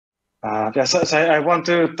So I want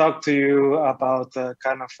to talk to you about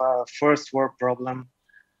kind of a first world problem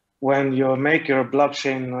when you make your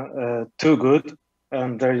blockchain too good,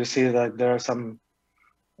 and there you see that there are some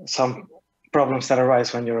problems that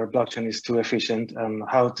arise when your blockchain is too efficient, and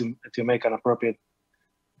how to make an appropriate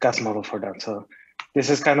gas model for that. So this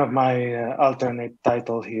is kind of my alternate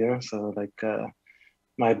title here. So like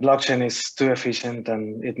my blockchain is too efficient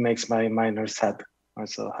and it makes my miners sad.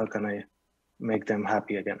 So how can I make them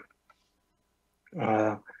happy again?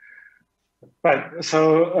 Right.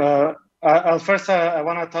 So I'll first I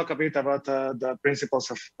want to talk a bit about the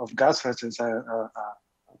principles of gas versus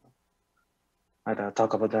I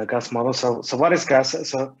talk about the gas model. So what is gas?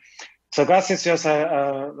 So gas is just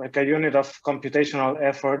like a unit of computational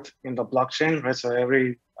effort in the blockchain, right? So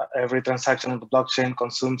every transaction on the blockchain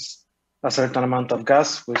consumes a certain amount of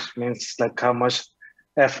gas, which means like how much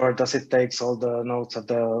effort does it take all the nodes of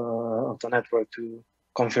the network to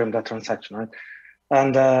confirm that transaction, right?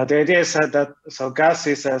 And the idea is that so gas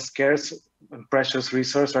is a scarce and precious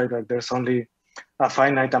resource, right? Like there's only a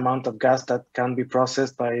finite amount of gas that can be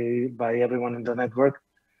processed by everyone in the network,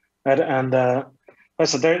 right? And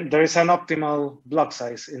so there is an optimal block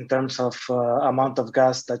size in terms of amount of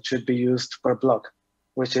gas that should be used per block,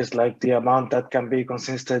 which is like the amount that can be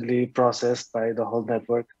consistently processed by the whole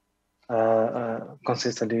network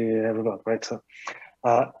consistently every block, right?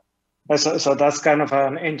 So that's kind of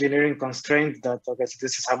an engineering constraint that, okay, so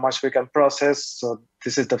this is how much we can process. So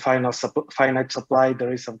this is the finite supply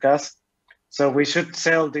there is of gas. So we should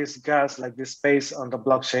sell this gas, like this space on the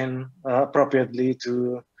blockchain appropriately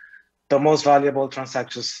to the most valuable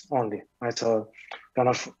transactions only, right? So kind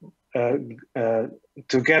of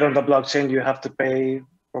to get on the blockchain, you have to pay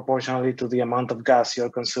proportionally to the amount of gas you're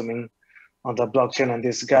consuming on the blockchain. And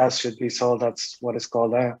this gas should be sold, that's what is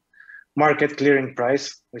called a market clearing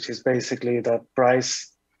price, which is basically the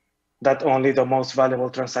price that only the most valuable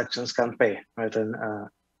transactions can pay, right? And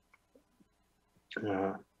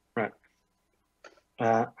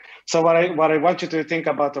so what I want you to think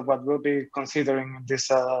about, what we'll be considering in this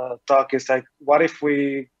talk, is like, what if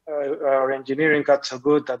our engineering got so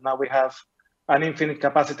good that now we have an infinite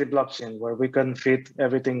capacity blockchain where we can fit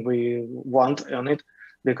everything we want on it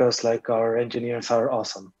because like our engineers are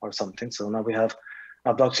awesome or something. So now we have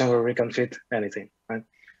a blockchain where we can fit anything, right?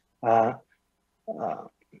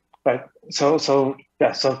 Right. So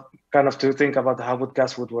yeah. So kind of to think about how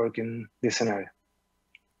gas would work in this scenario.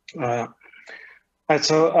 Right.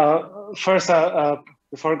 So first,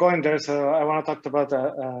 before going there, so I want to talk about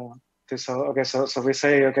this. So okay. So we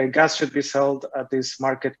say, okay, gas should be sold at this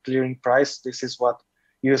market clearing price. This is what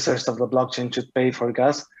users of the blockchain should pay for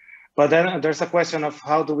gas. But then there's a question of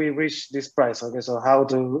how do we reach this price? Okay. So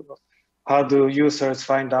how do users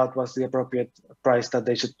find out what's the appropriate price that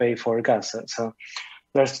they should pay for gas? So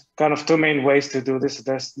there's kind of two main ways to do this.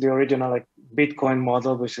 There's the original like Bitcoin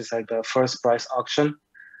model, which is like the first price auction,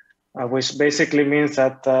 which basically means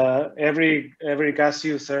that every gas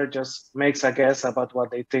user just makes a guess about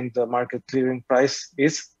what they think the market clearing price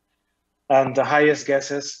is, and the highest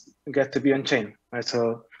guesses get to be on chain, right?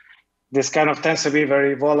 So this kind of tends to be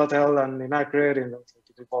very volatile and inaccurate, and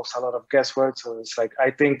it involves a lot of guesswork. So it's like,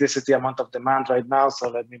 I think this is the amount of demand right now, so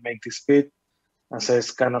let me make this bid. And so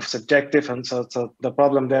it's kind of subjective. And so the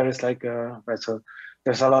problem there is like, right, so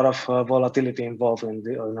there's a lot of volatility involved in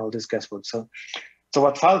all this guesswork. So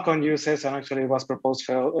what Filecoin uses, and actually was proposed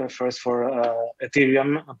first for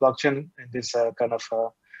Ethereum blockchain in this kind of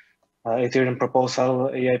Ethereum proposal,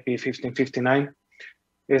 EIP 1559,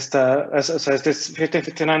 is it's this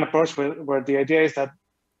 1559 approach where the idea is that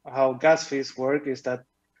how gas fees work is that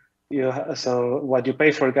so what you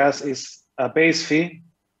pay for gas is a base fee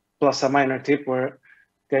plus a miner tip, where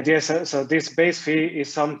the idea is, so this base fee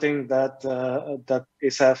is something that that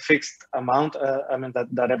is a fixed amount. I mean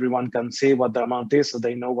that everyone can see what the amount is, so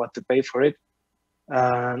they know what to pay for it.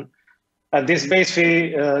 And this base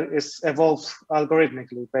fee evolves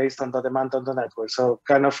algorithmically based on the demand on the network. So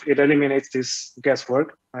kind of it eliminates this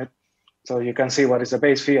guesswork, right? So you can see what is the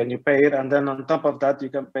base fee and you pay it, and then on top of that you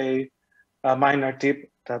can pay a miner tip.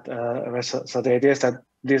 That so the idea is that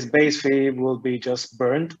this base fee will be just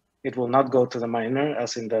burned. It will not go to the miner,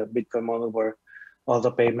 as in the Bitcoin model where all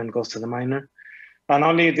the payment goes to the miner, and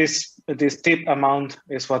only this tip amount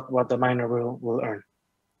is what the miner will earn.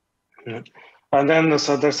 And then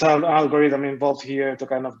so there's an algorithm involved here to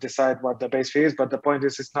kind of decide what the base fee is, but the point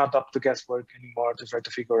is it's not up to guesswork anymore to try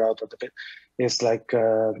to figure out what the bit is. Like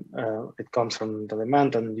it comes from the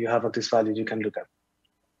demand, and you have this value you can look at.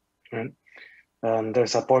 Right? And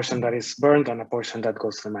there's a portion that is burned and a portion that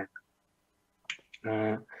goes to the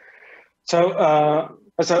miner. So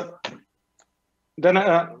then,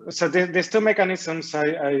 so these two mechanisms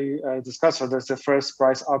I discussed. So there's the first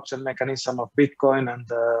price auction mechanism of Bitcoin and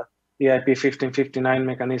the EIP 1559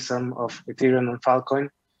 mechanism of Ethereum and Filecoin.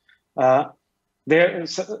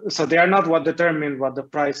 So they are not what determine what the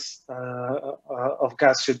price of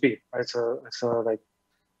gas should be, right? So like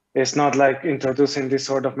it's not like introducing this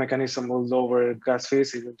sort of mechanism will lower gas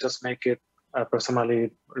fees. It will just make it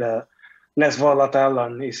personally less volatile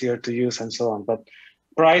and easier to use and so on. But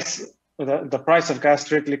the price of gas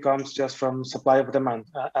strictly comes just from supply of demand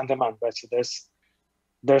and demand, right? So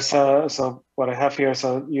there's so what I have here.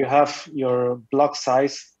 So you have your block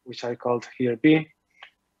size, which I called here B.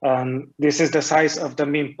 And this is the size of the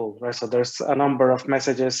meme pool, right? So there's a number of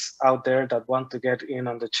messages out there that want to get in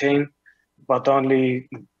on the chain, but only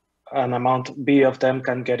an amount B of them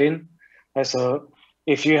can get in. Right? So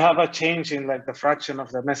if you have a change in like the fraction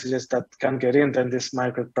of the messages that can get in, then this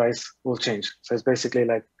market price will change. So it's basically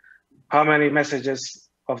like how many messages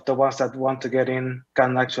of the ones that want to get in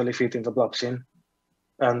can actually fit in the blockchain.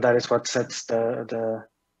 And that is what sets the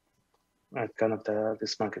kind of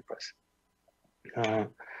this market price.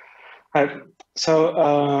 So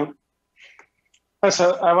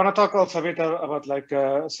I want to talk also a bit about like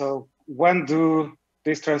so when do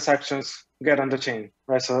these transactions get on the chain,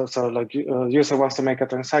 right? So like user wants to make a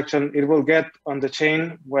transaction, it will get on the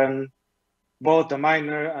chain when both the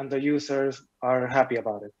miner and the users are happy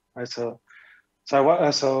about it, right?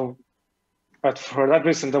 But for that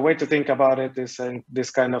reason, the way to think about it is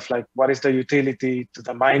this kind of like, what is the utility to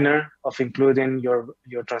the miner of including your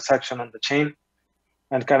transaction on the chain?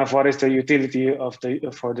 And kind of what is the utility of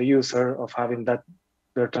for the user of having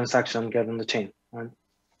their transaction get on the chain, right?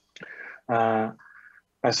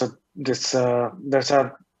 So there's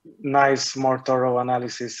a nice, more thorough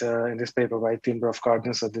analysis in this paper by Timber of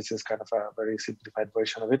Garden. So this is kind of a very simplified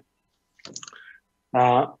version of it.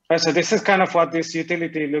 So this is kind of what this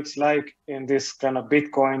utility looks like in this kind of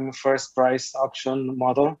Bitcoin first price auction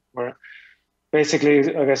model, where basically,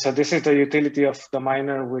 okay, so this is the utility of the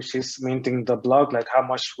miner, which is minting the block. Like how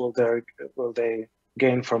much will they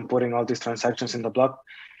gain from putting all these transactions in the block?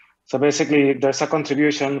 So basically, there's a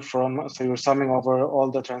contribution from, so you're summing over all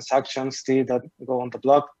the transactions that go on the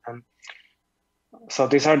block. And so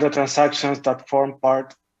these are the transactions that form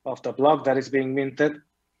part of the block that is being minted.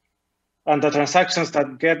 And the transactions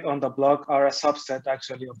that get on the block are a subset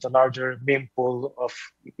actually of the larger meme pool of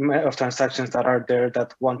transactions that are there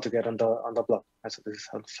that want to get on the block. So this is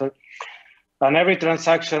how to start. And every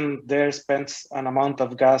transaction there spends an amount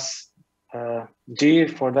of gas G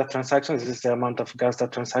for that transaction. This is the amount of gas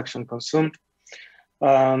that transaction consumed.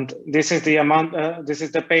 And this is the amount, this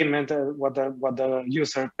is the payment, what the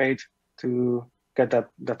user paid to get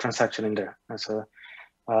the transaction in there.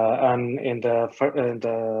 And in the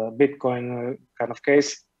Bitcoin kind of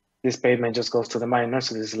case, this payment just goes to the miner.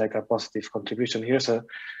 So this is like a positive contribution here. So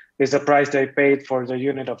it's the price they paid for the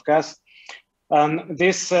unit of gas. And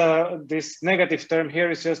this negative term here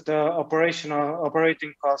is just the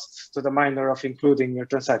operating costs to the miner of including your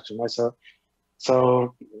transaction. Right?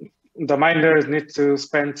 So the miners need to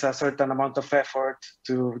spend a certain amount of effort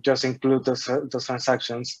to just include those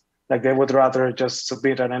transactions. Like they would rather just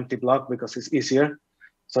submit an empty block because it's easier.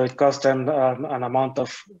 So it costs them an amount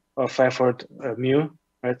of effort mu,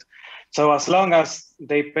 right? So as long as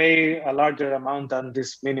they pay a larger amount than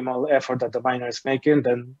this minimal effort that the miner is making,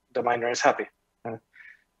 then the miner is happy,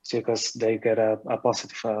 because they get a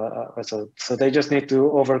positive result. So they just need to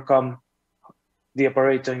overcome the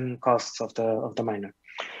operating costs of the miner.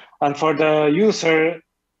 And for the user,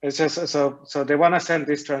 it's just so they want to send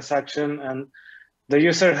this transaction, and the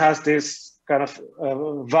user has this kind of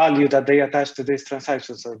value that they attach to this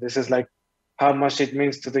transaction. So this is like how much it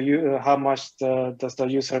means to the user, how much does the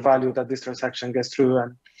user value that this transaction gets through.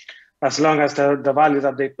 And as long as the value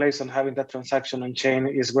that they place on having that transaction on chain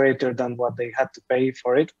is greater than what they had to pay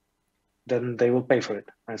for it, then they will pay for it.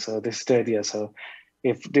 And so this is the idea. So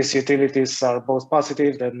if these utilities are both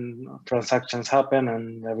positive, then transactions happen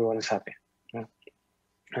and everyone is happy.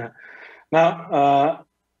 Now,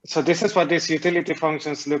 so this is what these utility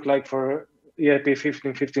functions look like for EIP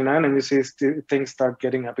 1559, and you see things start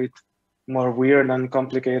getting a bit more weird and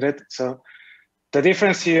complicated. So the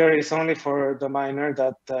difference here is only for the miner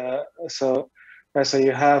that, so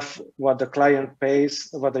you have what the client pays,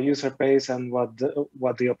 what the user pays, and what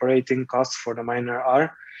the operating costs for the miner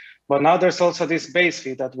are. But now there's also this base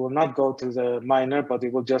fee that will not go to the miner, but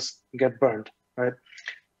it will just get burned, right?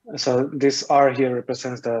 So this R here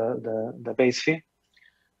represents the base fee.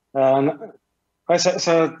 So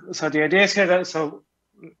the idea is here that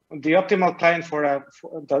the optimal client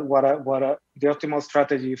the optimal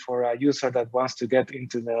strategy for a user that wants to get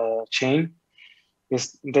into the chain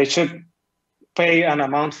is they should pay an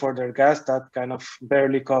amount for their gas that kind of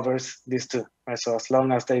barely covers these two. Right? So as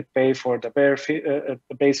long as they pay for the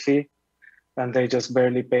base fee, and they just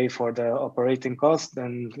barely pay for the operating cost,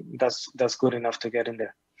 then that's good enough to get in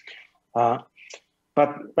there.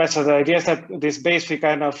 But right, so the idea is that this base fee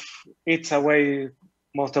kind of eats away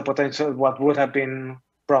most of the potential what would have been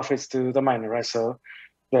profits to the miner, right? So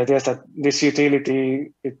the idea is that this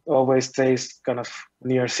utility, it always stays kind of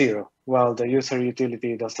near zero, while the user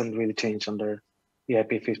utility doesn't really change under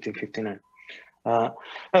EIP 1559.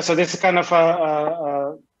 So this is kind of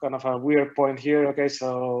a weird point here. Okay,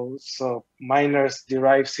 so miners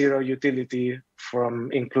derive zero utility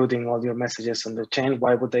from including all your messages on the chain.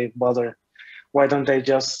 Why would they bother? Why don't they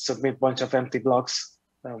just submit a bunch of empty blocks?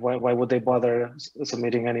 Why would they bother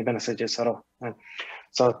submitting any messages at all?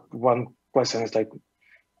 So one question is like,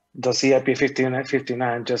 does EIP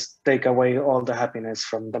 1559 just take away all the happiness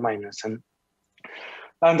from the miners? And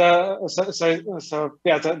so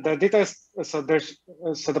yeah, the details. So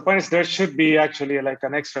the point is there should be actually like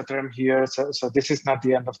an extra term here. So this is not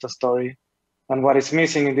the end of the story. And what is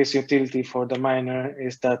missing in this utility for the miner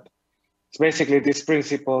is that it's basically this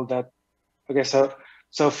principle that, okay,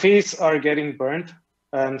 so fees are getting burned,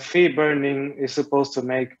 and fee burning is supposed to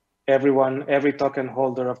make every token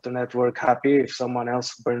holder of the network happy if someone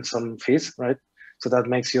else burns some fees, right? So that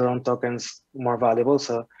makes your own tokens more valuable.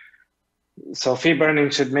 So fee burning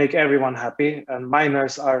should make everyone happy, and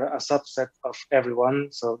miners are a subset of everyone.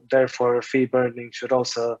 So therefore, fee burning should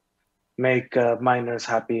also make miners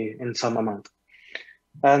happy in some amount.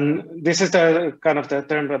 And this is the kind of the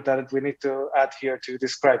term that we need to add here to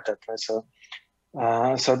describe that, right?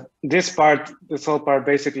 So this whole part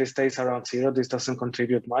basically stays around zero. This doesn't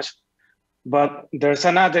contribute much, but there's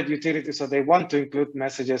an added utility. So they want to include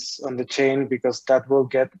messages on the chain because that will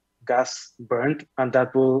get gas burned, and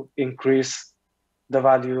that will increase the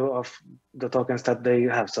value of the tokens that they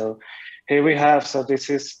have. So here we have, so this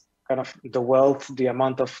is kind of the wealth, the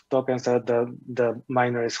amount of tokens that the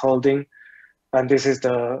miner is holding. And this is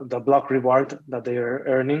the block reward that they are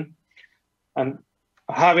earning. And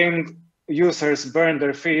having users burn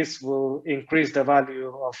their fees will increase the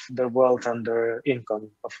value of their wealth and their income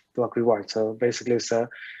of block reward. So basically, so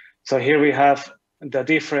here we have the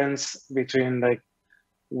difference between like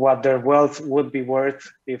what their wealth would be worth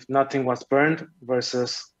if nothing was burned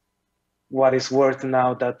versus what is worth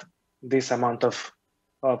now that this amount of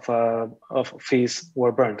fees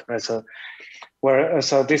were burned, right? So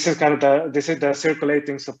this is kind of the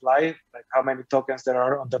circulating supply, like how many tokens there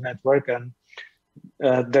are on the network, and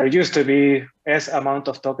there used to be S amount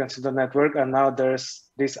of tokens in the network, and now there's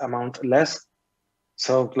this amount less.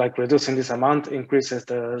 So like reducing this amount increases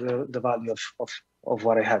the value of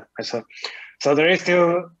what I have. So there is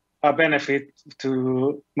still a benefit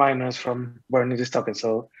to miners from burning this token.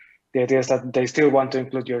 So the idea is that they still want to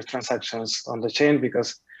include your transactions on the chain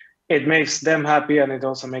because it makes them happy and it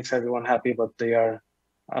also makes everyone happy, but they are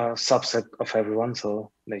a subset of everyone,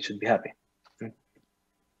 so they should be happy.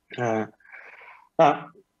 So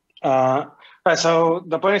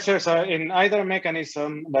the point is here, so in either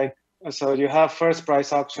mechanism, like, so you have first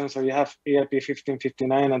price auctions, or you have EIP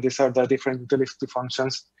 1559, and these are the different utility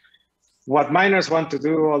functions. What miners want to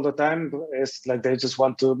do all the time is like they just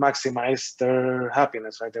want to maximize their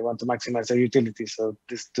happiness, right? They want to maximize their utility. So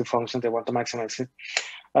these two functions, they want to maximize it.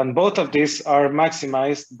 And both of these are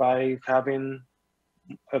maximized by having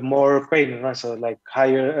more payment, right? So like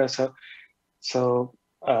higher, so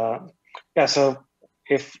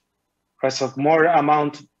if so more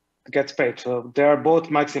amount gets paid. So they are both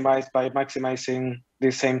maximized by maximizing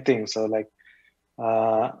the same thing. So like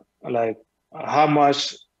how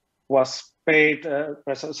much was paid,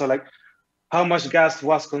 so like how much gas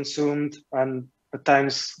was consumed and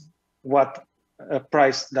times what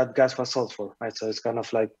price that gas was sold for, right? So it's kind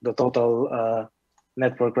of like the total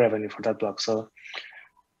network revenue for that block. So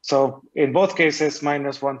in both cases,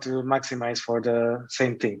 miners want to maximize for the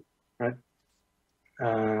same thing, right?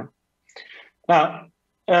 Now,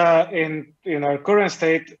 in our current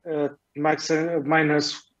state,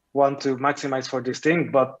 miners want to maximize for this thing,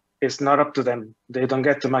 but it's not up to them. They don't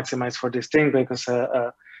get to maximize for this thing because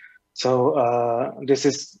this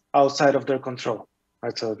is outside of their control,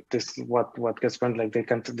 right? So this what gets burned, like they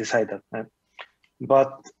can't decide that, right?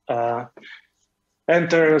 But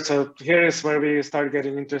so here is where we start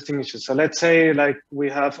getting interesting issues. So let's say like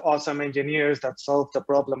we have awesome engineers that solve the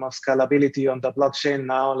problem of scalability on the blockchain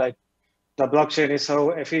now. Like the blockchain is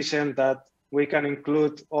so efficient that we can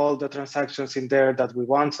include all the transactions in there that we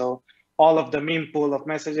want. So all of the meme pool of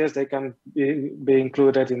messages, they can be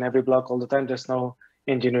included in every block all the time. There's no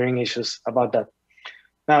engineering issues about that.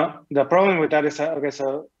 Now, the problem with that is, okay,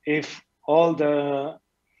 so if all the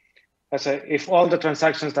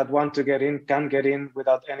transactions that want to get in can get in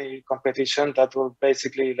without any competition, that will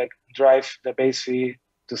basically like drive the base fee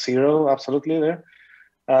to zero, absolutely there.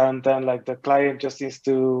 And then like the client just needs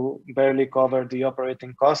to barely cover the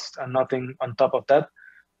operating costs and nothing on top of that.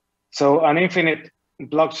 So an infinite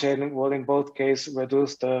blockchain will in both cases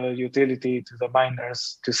reduce the utility to the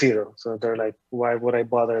miners to zero. So they're like, why would I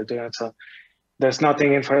bother doing it? So there's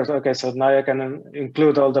nothing in first. Okay, so now I can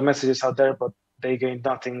include all the messages out there, but they gain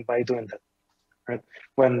nothing by doing that, right?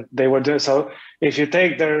 When they were doing so, if you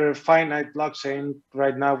take their finite blockchain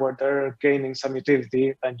right now where they're gaining some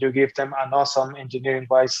utility and you give them an awesome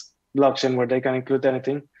engineering-wise blockchain where they can include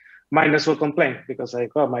anything, miners will complain because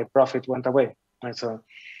like, oh, my profit went away, right? So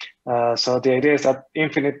the idea is that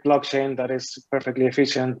infinite blockchain that is perfectly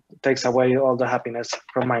efficient takes away all the happiness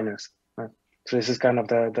from miners, right? So this is kind of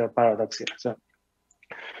the paradox here. So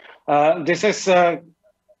this is so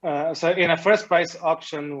in a first price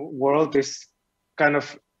auction world, this kind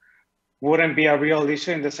of wouldn't be a real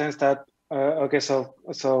issue in the sense that okay, so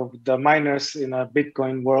the miners in a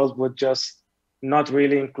Bitcoin world would just not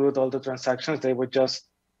really include all the transactions. They would just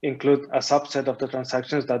include a subset of the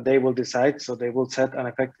transactions that they will decide. So they will set an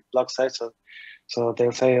effective block size. So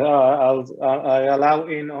they'll say, oh, I allow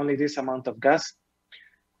in only this amount of gas,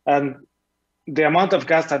 and the amount of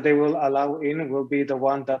gas that they will allow in will be the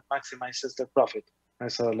one that maximizes the profit.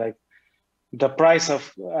 And so like the price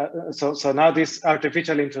of so now this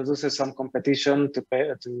artificially introduces some competition to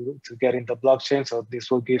pay to get in the blockchain. So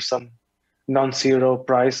this will give some non-zero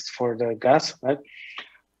price for the gas, right?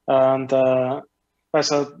 And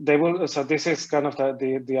so they will. So this is kind of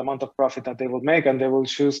the amount of profit that they will make, and they will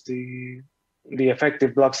choose the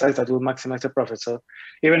effective block size that will maximize the profit. So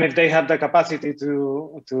even if they have the capacity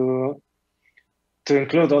to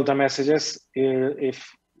include all the messages,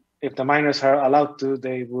 if the miners are allowed to,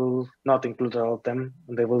 they will not include all of them,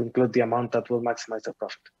 and they will include the amount that will maximize the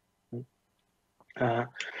profit.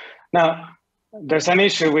 Now, there's an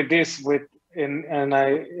issue with this in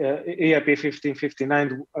EIP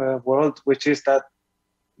 1559 world, which is that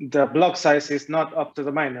the block size is not up to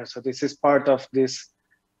the miner. So this is part of this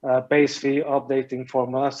base fee updating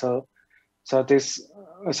formula. So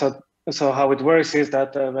how it works is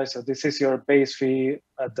that so this is your base fee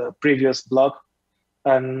at the previous block,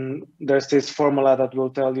 and there's this formula that will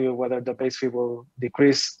tell you whether the base fee will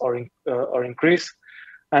decrease or increase,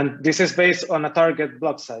 and this is based on a target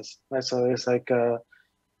block size. Right? So it's like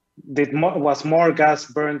was more gas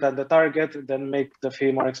burned than the target, then make the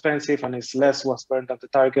fee more expensive, and if less was burned than the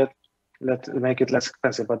target, let's make it less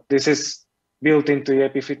expensive. But this is built into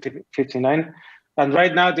EIP 59. And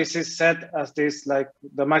right now, this is set as this like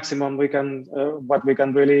the maximum we can, what we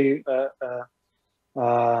can really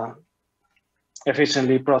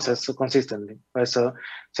efficiently process so consistently, right? So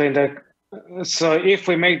if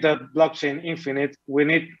we make the blockchain infinite, we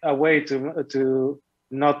need a way to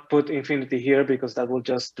not put infinity here because that will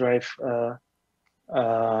just drive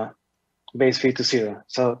base fee to zero.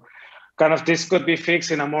 So kind of this could be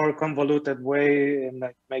fixed in a more convoluted way, and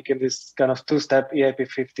like making this kind of two-step EIP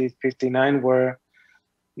 59 where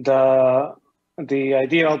the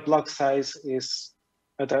ideal block size is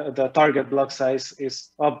the target block size is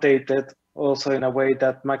updated also in a way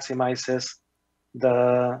that maximizes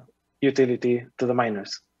the utility to the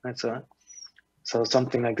miners. Right? So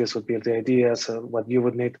something like this would be the idea. So what you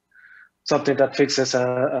would need, something that fixes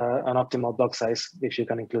an optimal block size if you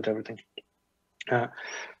can include everything. So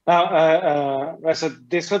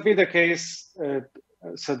this would be the case.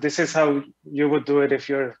 So this is how you would do it if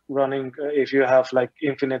you're running, if you have like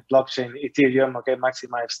infinite blockchain Ethereum, okay,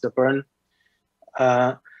 maximize the burn.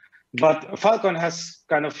 But Filecoin has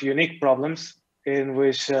kind of unique problems in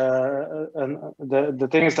which the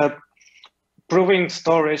thing is that proving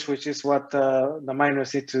storage, which is what the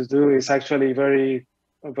miners need to do, is actually very,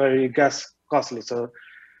 very gas costly. So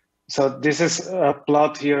this is a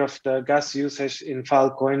plot here of the gas usage in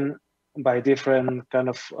Filecoin by different kind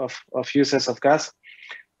of uses of gas.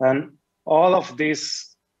 And all of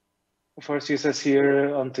these first uses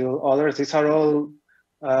here until others, these are all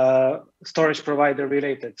storage provider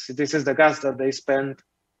related. So this is the gas that they spend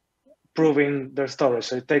proving their storage.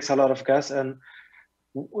 So it takes a lot of gas, and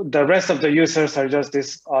the rest of the users are just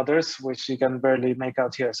these others, which you can barely make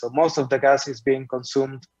out here. So most of the gas is being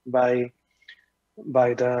consumed by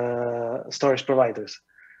the storage providers,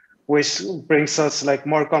 which brings us like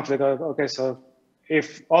more conflict. Okay, so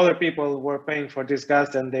if other people were paying for this gas,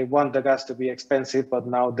 then they want the gas to be expensive, but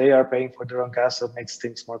now they are paying for their own gas, so it makes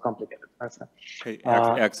things more complicated. Hey,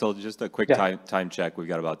 Axel, just a quick time check. We've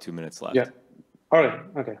got about 2 minutes left. Yeah. All right.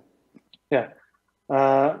 Okay. Yeah.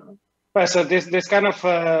 So this kind of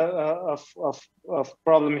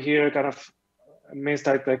problem here kind of means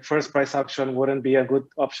that like first price auction wouldn't be a good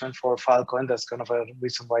option for Filecoin. That's kind of a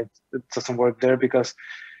reason why it doesn't work there, because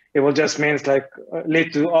it will just means like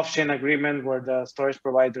lead to off-chain agreement where the storage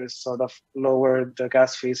providers sort of lower the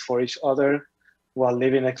gas fees for each other while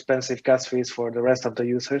leaving expensive gas fees for the rest of the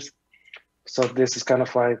users. So this is kind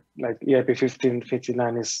of why like EIP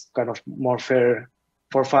 1559 is kind of more fair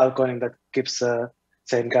for Filecoin, that keeps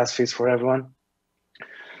same gas fees for everyone.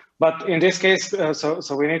 But in this case,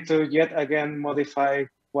 so we need to yet again modify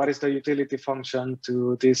what is the utility function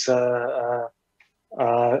to this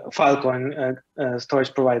Filecoin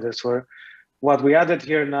storage providers, where what we added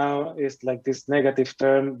here now is like this negative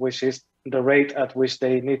term, which is the rate at which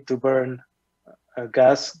they need to burn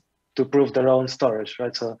gas to prove their own storage,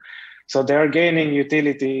 right? So they're gaining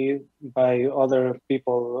utility by other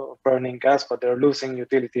people burning gas, but they're losing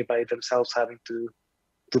utility by themselves having to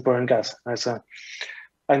burn gas, right? So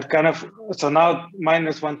now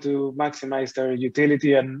miners want to maximize their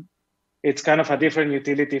utility, and it's kind of a different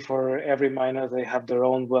utility for every miner. They have their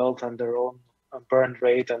own wealth and their own burn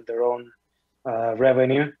rate and their own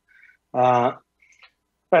revenue. But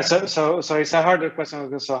so it's a harder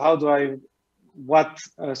question. So how do I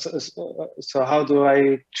how do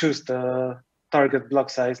I choose the target block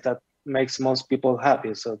size that makes most people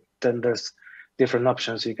happy? So then there's different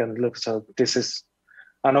options you can look. So this is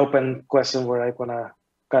an open question where I wanna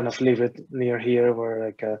kind of leave it near here, where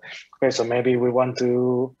like okay, so maybe we want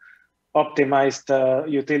to optimize the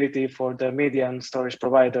utility for the median storage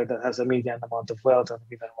provider that has a median amount of wealth and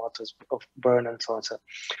median amount of burn and so on.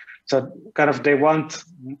 So kind of they want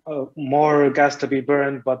more gas to be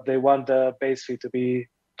burned, but they want the base fee to be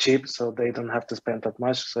cheap, so they don't have to spend that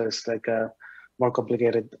much. So it's like a more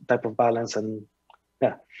complicated type of balance. And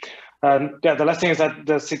yeah, the last thing is that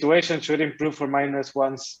the situation should improve for miners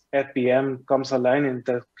once FPM comes online, in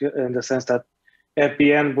the sense that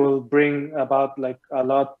FPM will bring about like a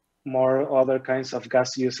lot more other kinds of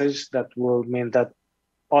gas usage that will mean that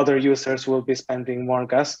other users will be spending more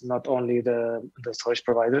gas, not only the storage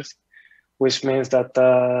providers, which means that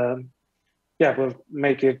will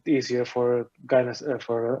make it easier for guidance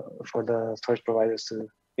for the storage providers to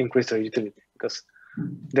increase their utility, because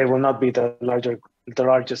they will not be the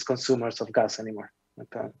largest consumers of gas anymore.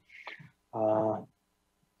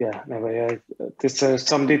 Anyway, this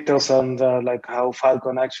some details on like how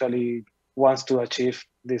Filecoin actually wants to achieve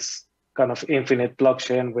this kind of infinite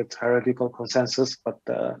blockchain with hierarchical consensus, but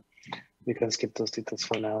we can skip those details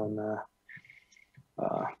for now. And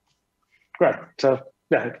right, so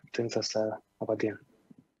yeah, I think that's about the end.